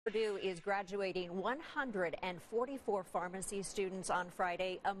Purdue is graduating 144 pharmacy students on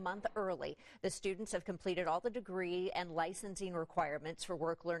Friday, a month early. The students have completed all the degree and licensing requirements for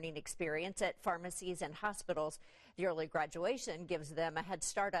work learning experience at pharmacies and hospitals. The early graduation gives them a head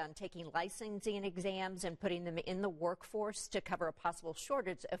start on taking licensing exams and putting them in the workforce to cover a possible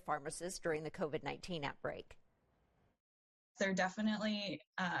shortage of pharmacists during the COVID-19 outbreak. There definitely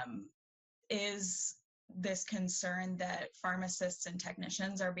is this concern that pharmacists and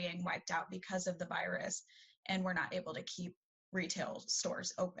technicians are being wiped out because of the virus, and we're not able to keep retail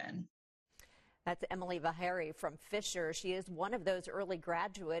stores open. That's Emily Vaheri from Fisher. She is one of those early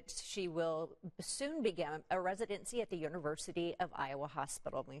graduates. She will soon begin a residency at the University of Iowa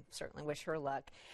Hospital. We certainly wish her luck.